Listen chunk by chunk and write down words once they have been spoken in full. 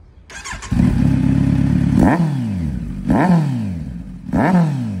Hey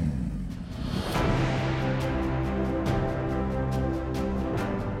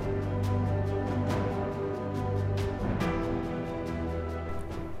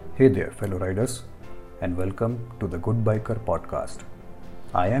there, fellow riders, and welcome to the Good Biker podcast.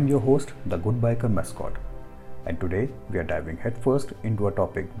 I am your host, the Good Biker mascot, and today we are diving headfirst into a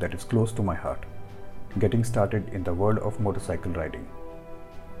topic that is close to my heart: getting started in the world of motorcycle riding.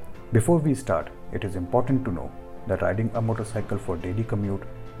 Before we start, it is important to know that riding a motorcycle for daily commute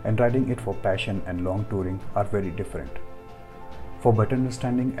and riding it for passion and long touring are very different. For better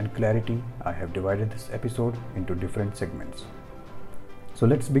understanding and clarity, I have divided this episode into different segments. So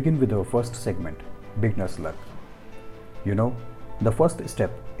let's begin with our first segment, beginner's luck. The first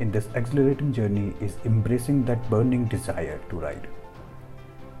step in this exhilarating journey is embracing that burning desire to ride.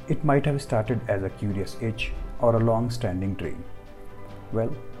 It might have started as a curious itch or a long-standing dream.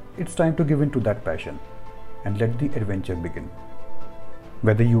 Well, it's time to give in to that passion and let the adventure begin.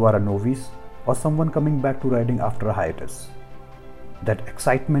 Whether you are a novice or someone coming back to riding after a hiatus, that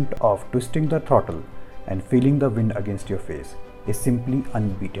excitement of twisting the throttle and feeling the wind against your face is simply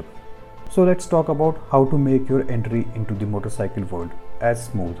unbeatable. So let's talk about how to make your entry into the motorcycle world as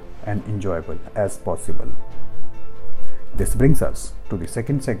smooth and enjoyable as possible. This brings us to the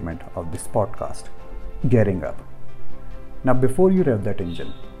second segment of this podcast, gearing up. Now before you rev that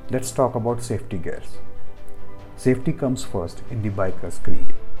engine, let's talk about safety gears. Safety comes first in the biker's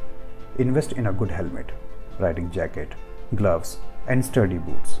creed. Invest in a good helmet, riding jacket, gloves, and sturdy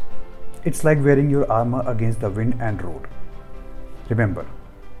boots. It's like wearing your armor against the wind and road. Remember,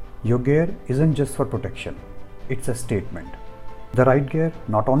 your gear isn't just for protection, it's a statement. The right gear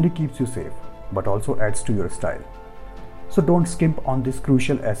not only keeps you safe, but also adds to your style. So don't skimp on this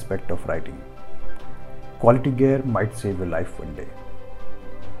crucial aspect of riding. Quality gear might save your life one day.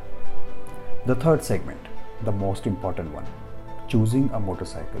 The third segment, the most important one, choosing a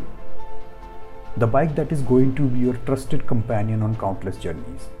motorcycle. The bike that is going to be your trusted companion on countless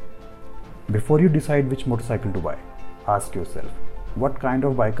journeys. Before you decide which motorcycle to buy, ask yourself what kind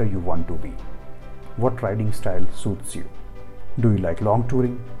of biker you want to be. What riding style suits you? Do you like long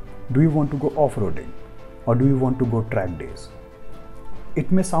touring? Do you want to go off-roading? Or do you want to go track days?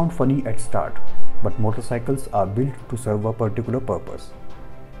 It may sound funny at start, but motorcycles are built to serve a particular purpose.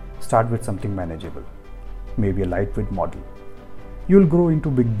 Start with something manageable, maybe a lightweight model. You'll grow into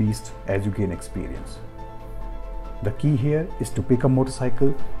big beasts as you gain experience. The key here is to pick a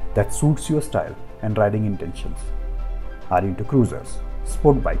motorcycle that suits your style and riding intentions. Are you into cruisers,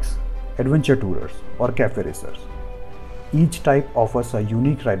 sport bikes, adventure tourers, or cafe racers? Each type offers a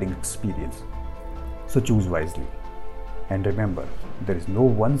unique riding experience, so choose wisely. And remember, there is no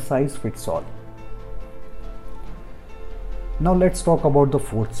one size fits all. Now let's talk about the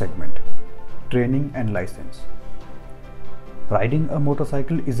fourth segment, training and license. Riding a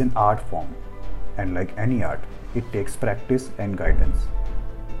motorcycle is an art form, and like any art, it takes practice and guidance.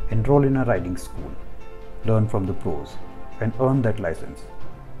 Enroll in a riding school, learn from the pros, and earn that license.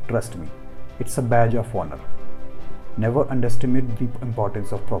 Trust me, it's a badge of honor. Never underestimate the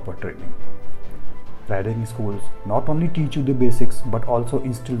importance of proper training. Riding schools not only teach you the basics but also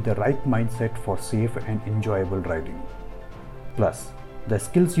instill the right mindset for safe and enjoyable riding. Plus, the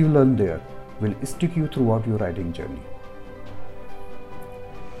skills you learn there will stick you throughout your riding journey.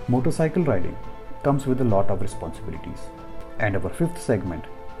 Motorcycle riding comes with a lot of responsibilities, and our fifth segment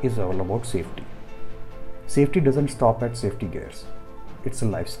is all about safety. Safety doesn't stop at safety gears. It's a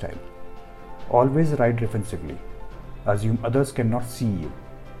lifestyle. Always ride defensively. Assume others cannot see you.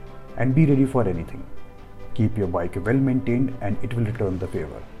 And be ready for anything. Keep your bike well maintained and it will return the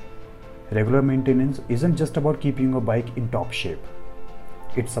favor. Regular maintenance isn't just about keeping your bike in top shape.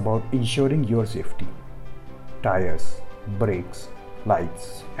 It's about ensuring your safety. Tires, brakes,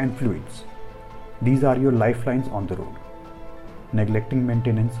 lights, and fluids. These are your lifelines on the road. Neglecting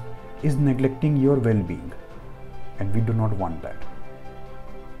maintenance is neglecting your well-being, and we do not want that.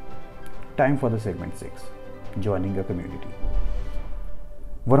 Time for the segment 6, joining a community.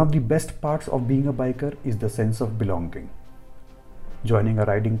 One of the best parts of being a biker is the sense of belonging. Joining a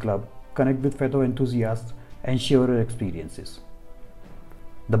riding club, connect with fellow enthusiasts, and share your experiences.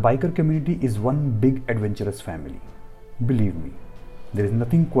 The biker community is one big adventurous family. Believe me, there is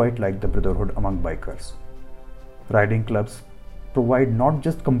nothing quite like the brotherhood among bikers. Riding clubs provide not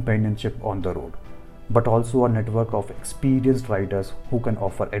just companionship on the road, but also a network of experienced riders who can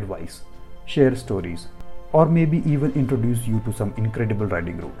offer advice, share stories, or maybe even introduce you to some incredible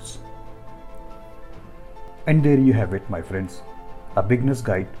riding routes. And there you have it, my friends, a beginner's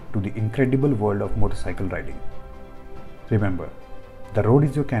guide to the incredible world of motorcycle riding. Remember, the road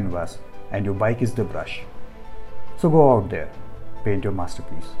is your canvas and your bike is the brush. So go out there, paint your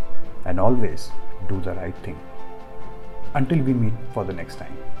masterpiece, and always do the right thing. Until we meet for the next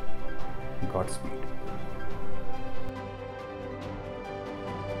time, Godspeed.